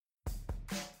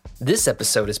This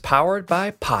episode is powered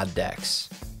by Poddex.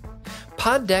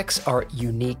 Poddex are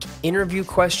unique interview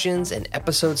questions and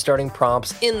episode starting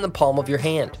prompts in the palm of your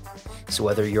hand. So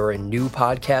whether you're a new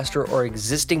podcaster or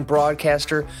existing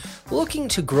broadcaster looking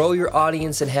to grow your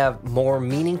audience and have more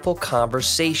meaningful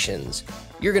conversations,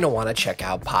 you're going to want to check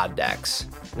out Poddex.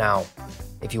 Now,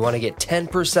 if you want to get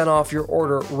 10% off your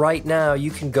order right now,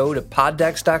 you can go to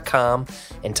poddex.com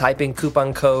and type in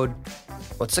coupon code.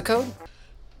 What's the code?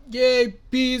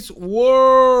 JP's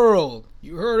World.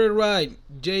 You heard it right.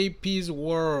 JP's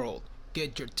World.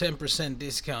 Get your 10%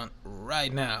 discount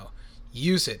right now.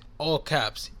 Use it. All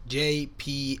caps.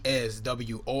 JPSWORLD.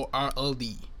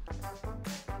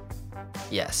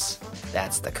 Yes,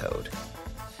 that's the code.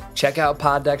 Check out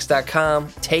poddex.com.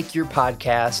 Take your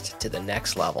podcast to the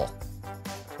next level.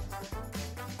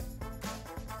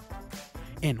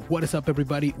 And what is up,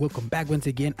 everybody? Welcome back once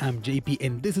again. I'm JP,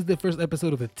 and this is the first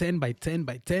episode of the 10 by 10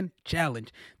 by 10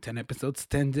 challenge. 10 episodes,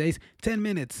 10 days, 10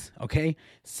 minutes, okay?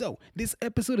 So this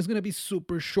episode is going to be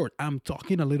super short. I'm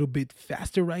talking a little bit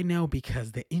faster right now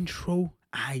because the intro,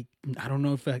 I don't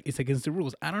know if it's against the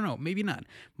rules. I don't know, maybe not,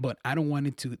 but I don't want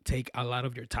it to take a lot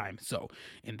of your time. So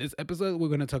in this episode, we're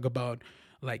going to talk about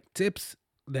like tips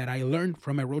that I learned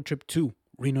from my road trip to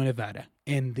Reno, Nevada.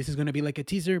 And this is going to be like a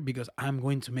teaser because I'm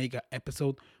going to make an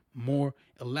episode more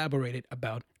elaborated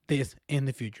about this in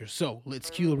the future. So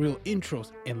let's cue the real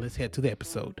intros and let's head to the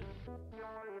episode.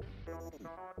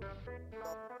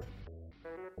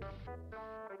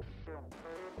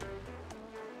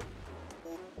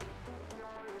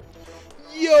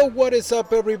 Yo, what is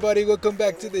up, everybody? Welcome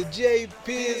back to the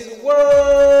JP's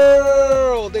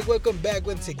World. And welcome back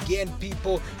once again,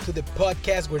 people, to the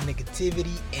podcast where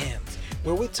negativity ends,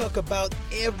 where we talk about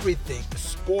everything: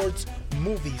 sports,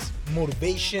 movies,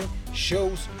 motivation,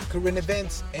 shows, current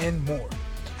events, and more.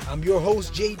 I'm your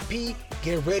host, JP.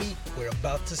 Get ready. We're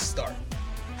about to start.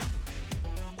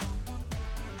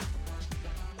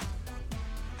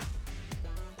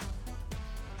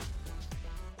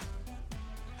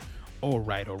 All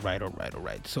right.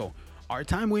 So our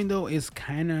time window is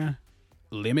kind of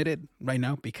limited right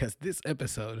now because this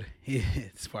episode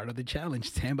is part of the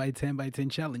challenge, 10 by 10 by 10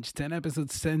 challenge, 10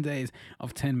 episodes, 10 days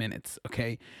of 10 minutes.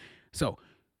 Okay. So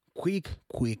quick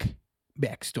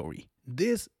backstory.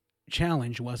 This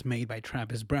challenge was made by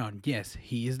Travis Brown. Yes,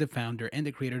 he is the founder and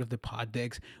the creator of the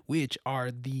Poddex, which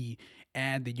are the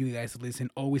ad that you guys listen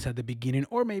always at the beginning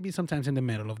or maybe sometimes in the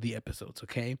middle of the episodes.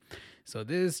 Okay. So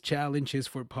this challenge is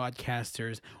for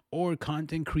podcasters or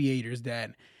content creators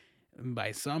that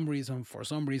for some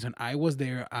reason, I was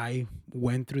there. I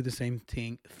went through the same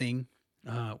thing.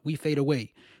 We fade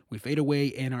away,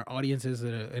 and our audiences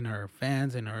and our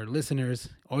fans and our listeners,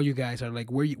 all you guys are like,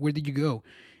 where did you go?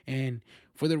 And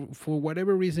for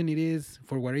whatever reason it is,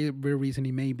 for whatever reason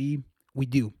it may be,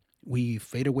 we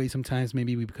fade away sometimes,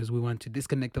 maybe because we want to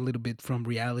disconnect a little bit from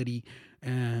reality.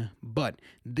 But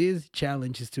this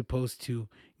challenge is supposed to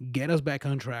get us back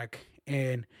on track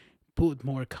and put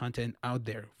more content out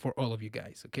there for all of you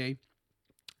guys, okay?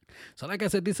 So like I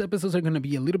said, these episodes are going to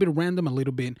be a little bit random, a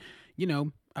little bit,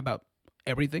 about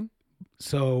everything.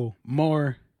 So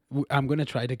I'm going to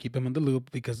try to keep them on the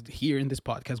loop because here in this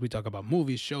podcast, we talk about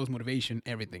movies, shows, motivation,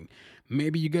 everything.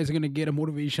 Maybe you guys are going to get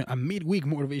a midweek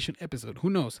motivation episode. Who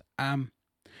knows? I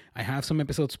have some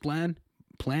episodes planned,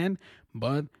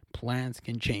 but plans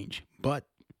can change. But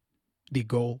the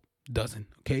goal doesn't,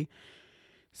 okay?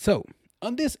 So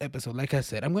on this episode, like I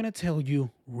said, I'm going to tell you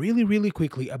really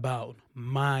quickly about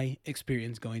my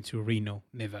experience going to Reno,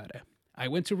 Nevada. I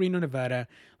went to Reno, Nevada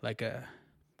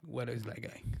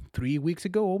 3 weeks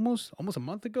ago, almost a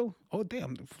month ago. Oh,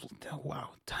 damn. Wow.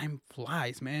 Time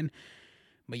flies, man.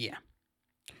 But yeah.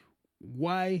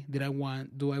 Why do I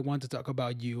want to talk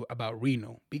about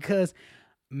Reno? Because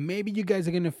maybe you guys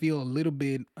are going to feel a little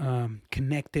bit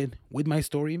connected with my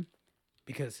story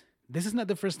because this is not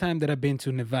the first time that I've been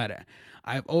to Nevada.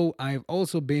 I've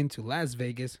also been to Las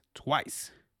Vegas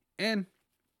twice. And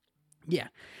yeah,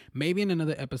 maybe in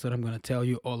another episode, I'm going to tell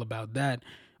you all about that,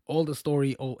 all the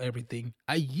story, all everything.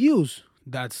 I use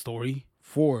that story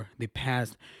for the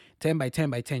past 10 by 10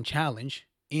 by 10 challenge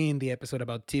in the episode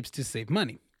about tips to save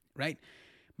money, right?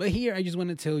 But here, I just want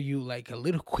to tell you like a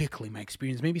little quickly my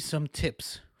experience, maybe some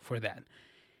tips for that.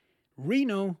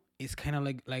 Reno is kind of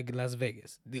like Las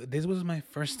Vegas. This was my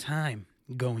first time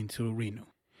going to Reno.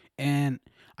 And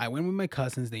I went with my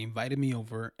cousins. They invited me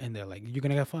over and they're like, you're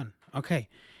going to have fun. Okay.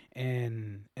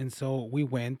 And so we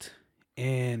went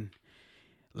and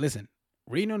listen,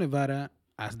 Reno, Nevada,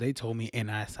 as they told me and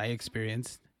as I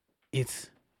experienced, it's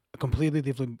a completely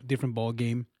different ball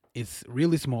game. It's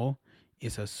really small.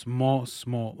 It's a small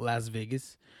Las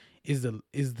Vegas. is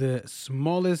the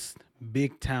smallest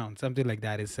big town, something like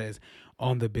that. It says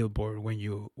on the billboard when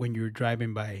you're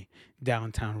driving by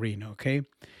downtown Reno. Okay,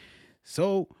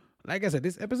 so like I said,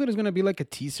 this episode is gonna be like a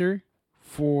teaser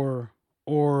for,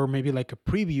 or maybe like a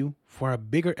preview for a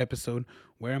bigger episode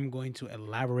where I'm going to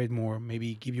elaborate more,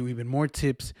 maybe give you even more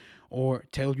tips or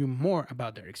tell you more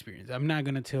about their experience. I'm not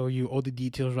gonna tell you all the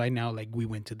details right now, like we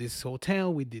went to this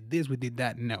hotel, we did this, we did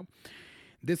that. No,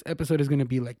 this episode is going to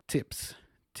be like tips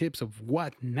of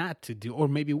what not to do or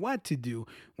maybe what to do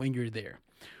when you're there.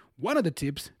 One of the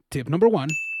tips, tip number one,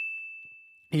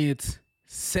 it's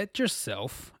set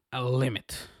yourself a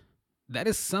limit. That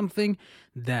is something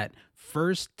that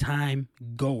first time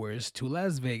goers to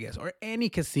Las Vegas or any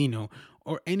casino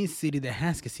or any city that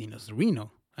has casinos,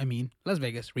 Las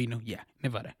Vegas, Reno, yeah,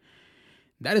 Nevada.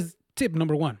 That is tip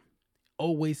number one.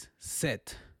 Always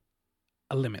set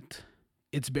a limit.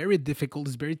 It's very difficult,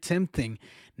 it's very tempting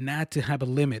not to have a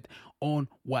limit on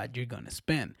what you're gonna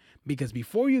spend, because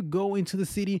before you go into the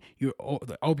city, you're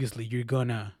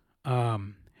gonna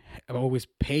always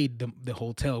pay the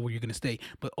hotel where you're gonna stay,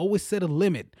 but always set a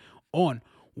limit on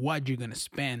what you're gonna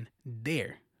spend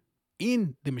there,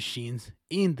 in the machines,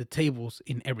 in the tables,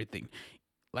 in everything.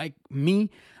 Like me,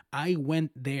 I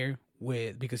went there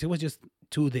because it was just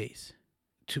 2 days.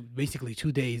 Basically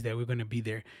 2 days that we're gonna be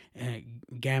there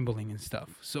gambling and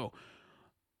stuff. So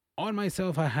on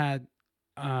myself, I had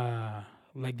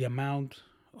like the amount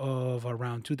of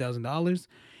around $2,000,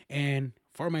 and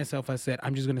for myself, I said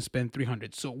I'm just gonna spend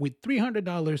 $300. So with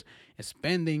 $300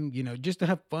 spending, just to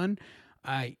have fun,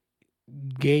 I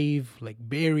gave like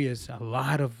a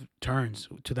lot of turns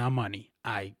to that money.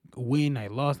 I win, I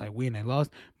lost, I win, I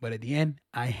lost, but at the end,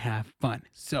 I have fun.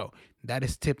 So that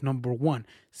is tip number one.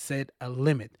 Set a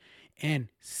limit and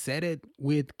set it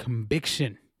with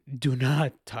conviction. Do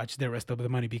not touch the rest of the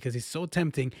money because it's so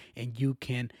tempting and you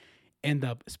can end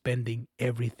up spending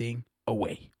everything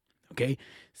away. Okay.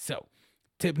 So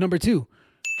tip number two,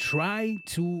 try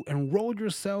to enroll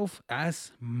yourself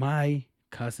as my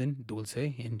cousin Dulce,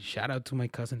 and shout out to my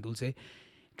cousin Dulce.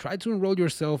 Try to enroll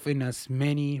yourself in as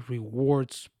many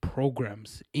rewards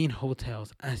programs in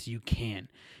hotels as you can,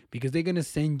 because they're going to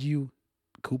send you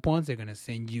coupons, they're going to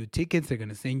send you tickets, they're going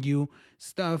to send you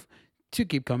stuff to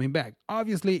keep coming back.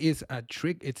 Obviously, it's a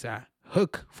trick, it's a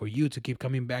hook for you to keep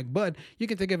coming back, but you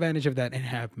can take advantage of that and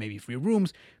have maybe free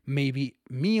rooms, maybe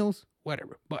meals,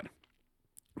 whatever. But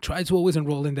try to always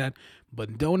enroll in that,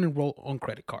 but don't enroll on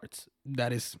credit cards.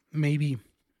 That is maybe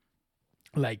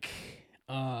like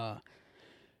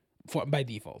for by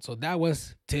default. So that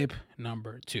was tip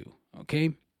number two.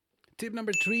 Okay. Tip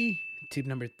number three.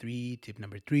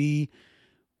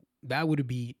 That would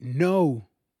be no.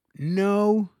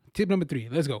 Tip number three.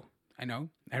 Let's go. I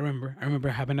remember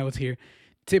having notes here.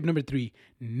 Tip number three.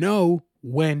 Know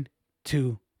when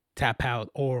to tap out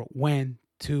or when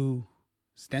to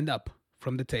stand up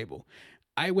from the table.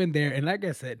 I went there, and like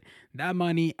I said, that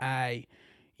money I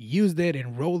used it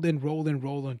and rolled on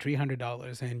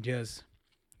 $300 and just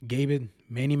gave it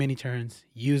many turns.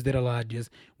 Used it a lot. Just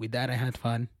with that, I had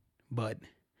fun. But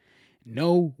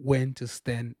know when to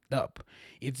stand up.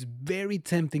 It's very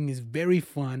tempting. It's very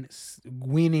fun.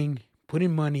 Winning,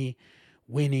 putting money,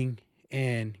 winning,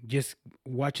 and just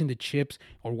watching the chips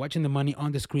or watching the money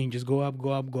on the screen just go up.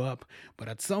 But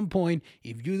at some point,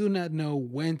 if you do not know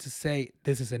when to say,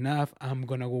 this is enough, I'm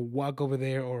going to go walk over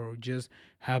there or just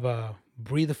have a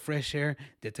breathe of fresh air,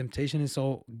 the temptation is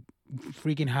so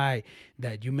freaking high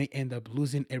that you may end up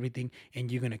losing everything, and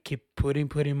you're going to keep putting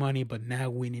money, but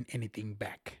not winning anything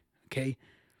back. Okay?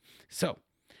 So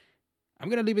I'm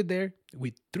going to leave it there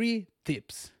with 3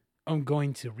 tips on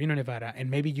going to Reno, Nevada, and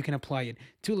maybe you can apply it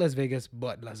to Las Vegas.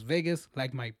 But Las Vegas,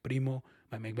 like my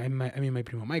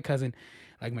cousin,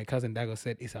 like my cousin Dago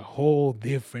said, is a whole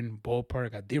different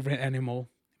ballpark, a different animal.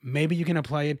 Maybe you can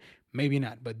apply it, maybe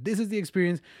not. But this is the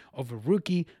experience of a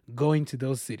rookie going to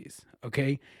those cities.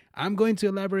 Okay, I'm going to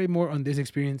elaborate more on this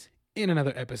experience in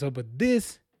another episode. But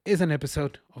this is an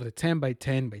episode of the 10 by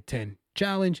 10 by 10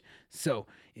 challenge. So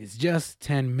it's just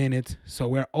 10 minutes. So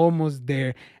we're almost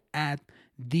there at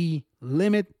the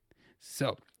limit.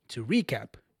 So to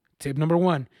recap, tip number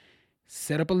 1,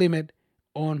 set up a limit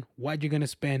on what you're going to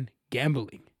spend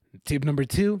gambling. Tip number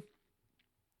 2,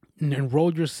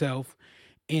 enroll yourself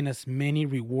in as many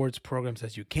rewards programs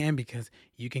as you can, because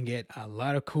you can get a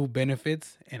lot of cool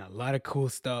benefits and a lot of cool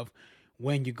stuff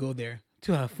when you go there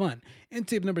to have fun. And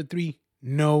tip number 3,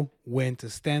 know when to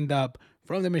stand up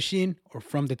from the machine or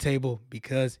from the table,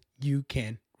 because you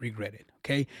can regret it.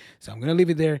 Okay, so I'm going to leave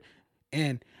it there.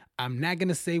 And I'm not going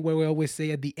to say what we always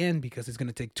say at the end, because it's going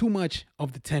to take too much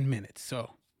of the 10 minutes.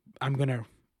 So I'm going to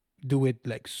do it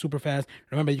like super fast.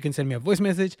 Remember, you can send me a voice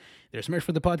message. There's merch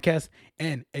for the podcast,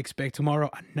 and expect tomorrow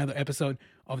another episode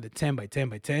of the 10 by 10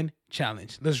 by 10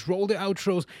 challenge. Let's roll the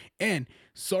outros. And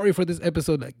sorry for this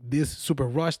episode, like this super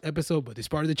rushed episode, but it's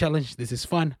part of the challenge. This is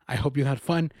fun. I hope you had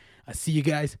fun. I'll see you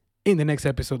guys in the next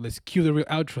episode. Let's cue the real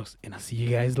outros, and I'll see you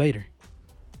guys later.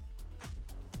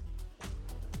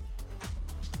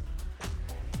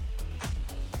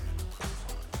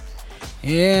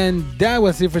 And that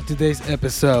was it for today's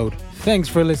episode. Thanks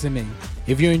for listening.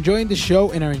 If you're enjoying the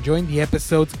show and are enjoying the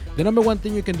episodes, the number one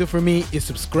thing you can do for me is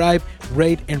subscribe,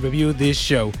 rate, and review this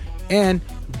show. And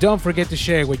don't forget to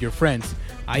share it with your friends.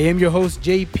 I am your host,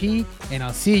 JP, and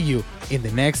I'll see you in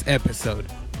the next episode.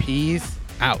 Peace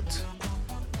out.